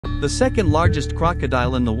The second largest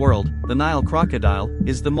crocodile in the world, the Nile crocodile,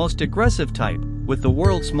 is the most aggressive type, with the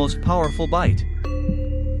world's most powerful bite.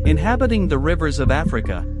 Inhabiting the rivers of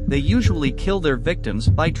Africa, they usually kill their victims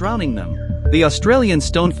by drowning them. The Australian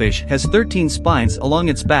stonefish has 13 spines along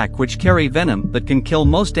its back which carry venom that can kill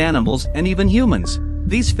most animals and even humans.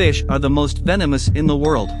 These fish are the most venomous in the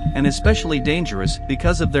world, and especially dangerous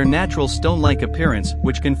because of their natural stone-like appearance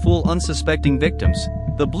which can fool unsuspecting victims.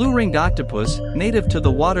 The blue-ringed octopus, native to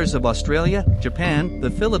the waters of Australia, Japan,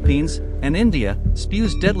 the Philippines, and India,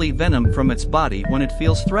 spews deadly venom from its body when it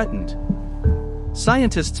feels threatened.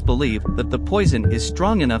 Scientists believe that the poison is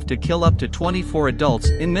strong enough to kill up to 24 adults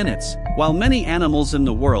in minutes. While many animals in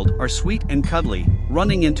the world are sweet and cuddly,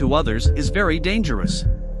 running into others is very dangerous.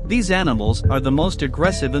 These animals are the most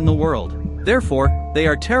aggressive in the world. Therefore, they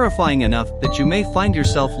are terrifying enough that you may find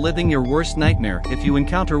yourself living your worst nightmare if you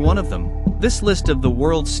encounter one of them. This list of the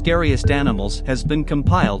world's scariest animals has been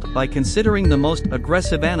compiled by considering the most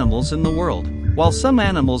aggressive animals in the world. While some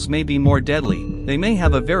animals may be more deadly, they may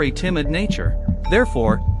have a very timid nature.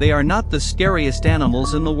 Therefore, they are not the scariest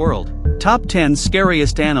animals in the world. Top 10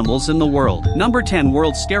 Scariest Animals in the World. Number 10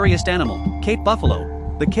 World's Scariest Animal, Cape Buffalo.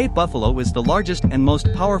 The Cape buffalo is the largest and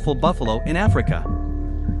most powerful buffalo in Africa.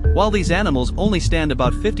 While these animals only stand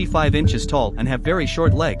about 55 inches tall and have very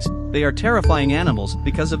short legs, they are terrifying animals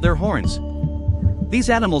because of their horns. These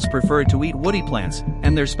animals prefer to eat woody plants,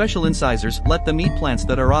 and their special incisors let them eat plants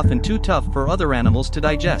that are often too tough for other animals to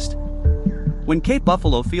digest. When Cape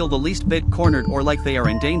buffalo feel the least bit cornered or like they are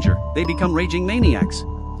in danger, they become raging maniacs.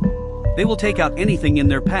 They will take out anything in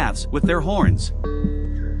their paths with their horns.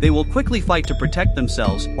 They will quickly fight to protect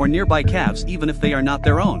themselves or nearby calves even if they are not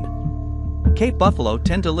their own. Cape buffalo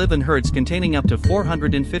tend to live in herds containing up to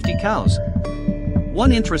 450 cows.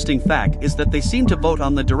 One interesting fact is that they seem to vote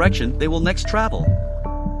on the direction they will next travel.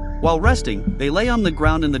 While resting, they lay on the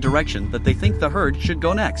ground in the direction that they think the herd should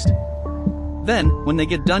go next. Then, when they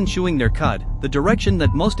get done chewing their cud, the direction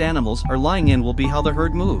that most animals are lying in will be how the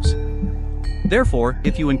herd moves. Therefore,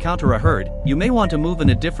 if you encounter a herd, you may want to move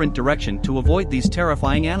in a different direction to avoid these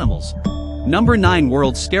terrifying animals. Number 9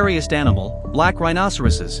 World's Scariest Animal, Black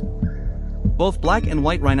Rhinoceroses. Both black and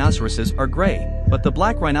white rhinoceroses are gray, but the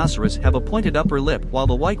black rhinoceros have a pointed upper lip while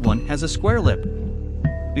the white one has a square lip.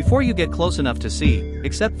 Before you get close enough to see,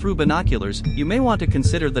 except through binoculars, you may want to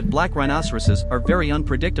consider that black rhinoceroses are very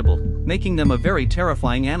unpredictable, making them a very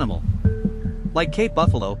terrifying animal. Like Cape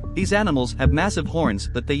buffalo, these animals have massive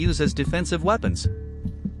horns that they use as defensive weapons.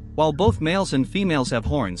 While both males and females have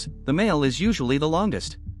horns, the male is usually the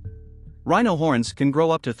longest. Rhino horns can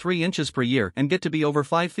grow up to 3 inches per year and get to be over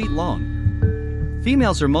 5 feet long.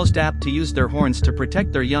 Females are most apt to use their horns to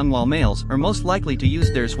protect their young, while males are most likely to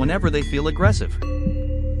use theirs whenever they feel aggressive.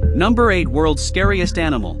 Number 8 World's Scariest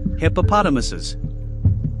Animal, Hippopotamuses.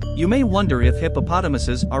 You may wonder if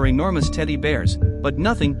hippopotamuses are enormous teddy bears, but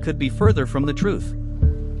nothing could be further from the truth.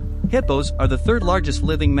 Hippos are the third largest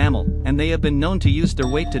living mammal, and they have been known to use their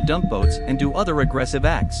weight to dump boats and do other aggressive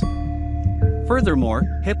acts. Furthermore,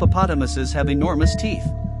 hippopotamuses have enormous teeth.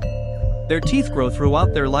 Their teeth grow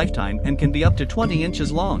throughout their lifetime and can be up to 20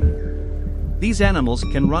 inches long. These animals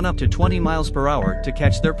can run up to 20 miles per hour to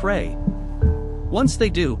catch their prey. Once they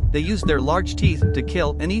do, they use their large teeth to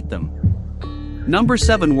kill and eat them. Number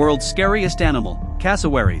 7 World's Scariest Animal,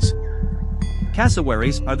 Cassowaries.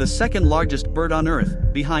 Cassowaries are the second largest bird on Earth,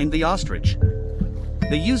 behind the ostrich.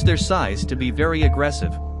 They use their size to be very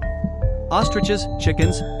aggressive. Ostriches,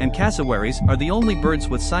 chickens, and cassowaries are the only birds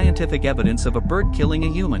with scientific evidence of a bird killing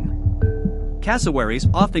a human. Cassowaries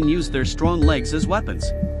often use their strong legs as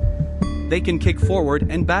weapons. They can kick forward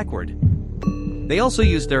and backward. They also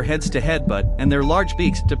use their heads to headbutt and their large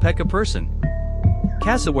beaks to peck a person.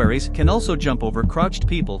 Cassowaries can also jump over crouched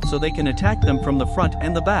people so they can attack them from the front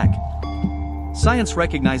and the back. Science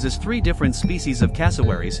recognizes 3 different species of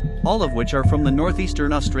cassowaries, all of which are from the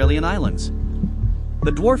northeastern Australian islands.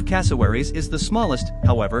 The dwarf cassowaries is the smallest,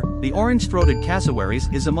 however, the orange-throated cassowaries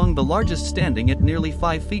is among the largest, standing at nearly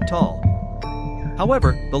 5 feet tall.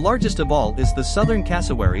 However, the largest of all is the southern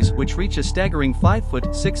cassowaries, which reach a staggering 5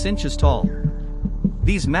 foot 6 inches tall.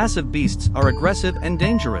 These massive beasts are aggressive and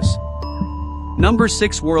dangerous. Number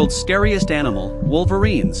 6 World's Scariest Animal,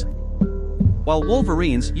 Wolverines. While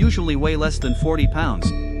wolverines usually weigh less than 40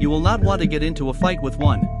 pounds, you will not want to get into a fight with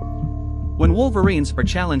one. When wolverines are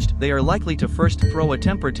challenged, they are likely to first throw a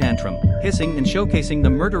temper tantrum, hissing and showcasing the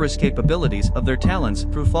murderous capabilities of their talons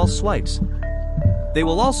through false swipes. They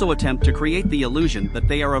will also attempt to create the illusion that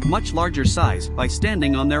they are of much larger size by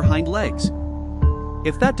standing on their hind legs.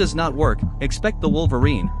 If that does not work, expect the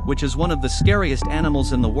wolverine, which is one of the scariest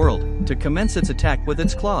animals in the world, to commence its attack with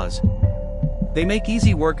its claws. They make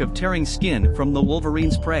easy work of tearing skin from the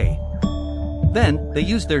Wolverine's prey. Then, they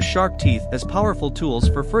use their sharp teeth as powerful tools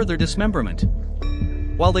for further dismemberment.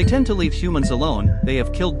 While they tend to leave humans alone, they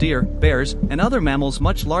have killed deer, bears, and other mammals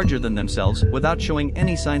much larger than themselves without showing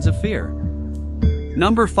any signs of fear.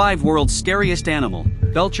 Number 5 World's Scariest Animal,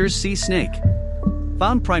 Belcher's Sea Snake.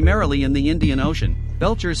 Found primarily in the Indian Ocean,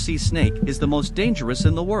 Belcher's sea snake is the most dangerous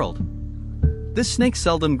in the world. This snake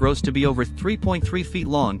seldom grows to be over 3.3 feet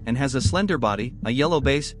long and has a slender body, a yellow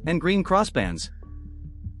base, and green crossbands.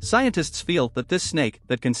 Scientists feel that this snake,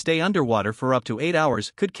 that can stay underwater for up to 8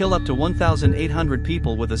 hours, could kill up to 1,800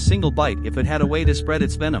 people with a single bite if it had a way to spread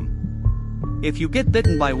its venom. If you get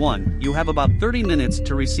bitten by one, you have about 30 minutes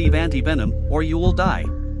to receive anti-venom, or you will die.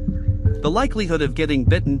 The likelihood of getting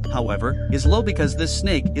bitten, however, is low because this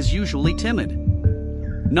snake is usually timid.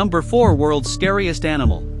 Number 4 World's Scariest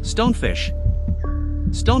Animal, Stonefish.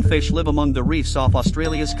 Stonefish live among the reefs off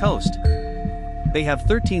Australia's coast. They have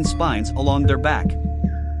 13 spines along their back.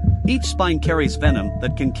 Each spine carries venom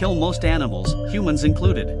that can kill most animals, humans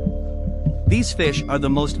included. These fish are the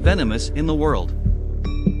most venomous in the world.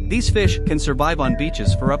 These fish can survive on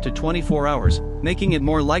beaches for up to 24 hours, making it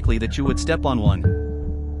more likely that you would step on one.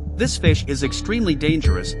 This fish is extremely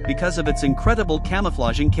dangerous because of its incredible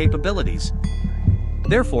camouflaging capabilities.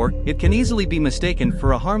 Therefore, it can easily be mistaken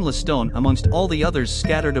for a harmless stone amongst all the others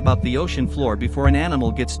scattered about the ocean floor before an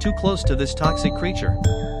animal gets too close to this toxic creature.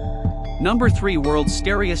 Number 3 World's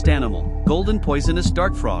Scariest Animal, Golden Poisonous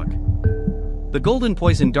Dart Frog. The golden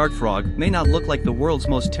poison dart frog may not look like the world's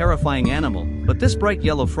most terrifying animal, but this bright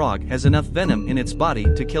yellow frog has enough venom in its body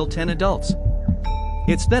to kill 10 adults.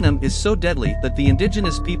 Its venom is so deadly that the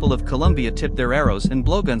indigenous people of Colombia tip their arrows and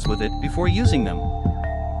blowguns with it before using them.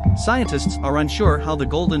 Scientists are unsure how the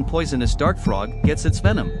golden poisonous dart frog gets its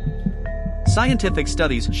venom. Scientific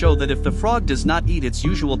studies show that if the frog does not eat its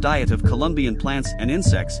usual diet of Colombian plants and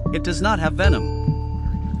insects, it does not have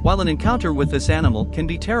venom. While an encounter with this animal can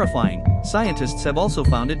be terrifying, scientists have also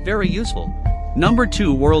found it very useful. Number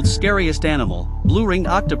 2 World's Scariest Animal, Blue-ringed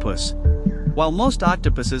Octopus. While most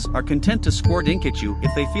octopuses are content to squirt ink at you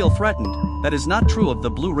if they feel threatened, that is not true of the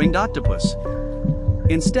blue-ringed octopus.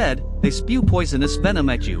 Instead, they spew poisonous venom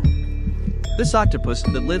at you. This octopus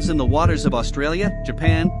that lives in the waters of Australia,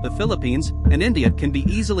 Japan, the Philippines, and India can be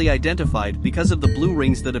easily identified because of the blue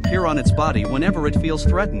rings that appear on its body whenever it feels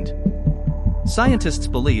threatened. Scientists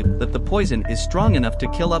believe that the poison is strong enough to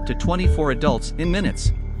kill up to 24 adults in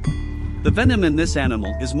minutes. The venom in this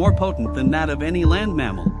animal is more potent than that of any land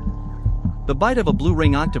mammal. The bite of a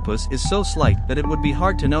blue-ring octopus is so slight that it would be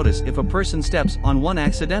hard to notice if a person steps on one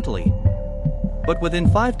accidentally. But within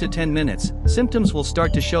 5 to 10 minutes, symptoms will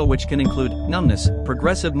start to show, which can include numbness,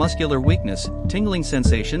 progressive muscular weakness, tingling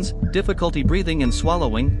sensations, difficulty breathing and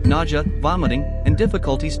swallowing, nausea, vomiting, and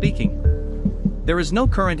difficulty speaking. There is no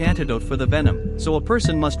current antidote for the venom, so a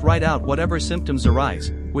person must ride out whatever symptoms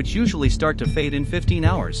arise, which usually start to fade in 15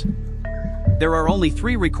 hours. There are only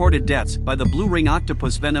 3 recorded deaths by the blue-ring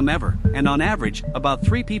octopus venom ever, and on average, about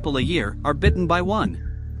 3 people a year are bitten by one.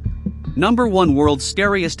 Number 1 World's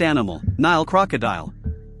Scariest Animal, Nile Crocodile.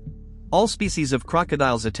 All species of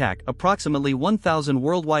crocodiles attack approximately 1,000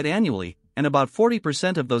 worldwide annually, and about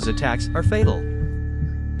 40% of those attacks are fatal.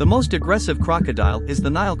 The most aggressive crocodile is the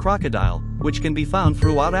Nile crocodile, which can be found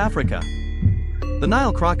throughout Africa. The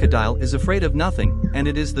Nile crocodile is afraid of nothing, and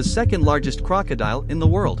it is the second largest crocodile in the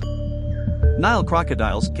world. Nile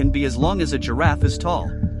crocodiles can be as long as a giraffe is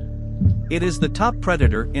tall. It is the top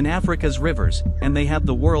predator in Africa's rivers, and they have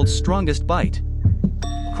the world's strongest bite.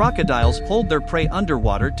 Crocodiles hold their prey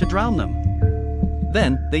underwater to drown them.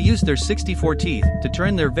 Then, they use their 64 teeth to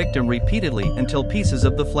turn their victim repeatedly until pieces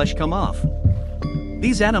of the flesh come off.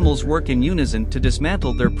 These animals work in unison to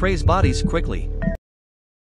dismantle their prey's bodies quickly.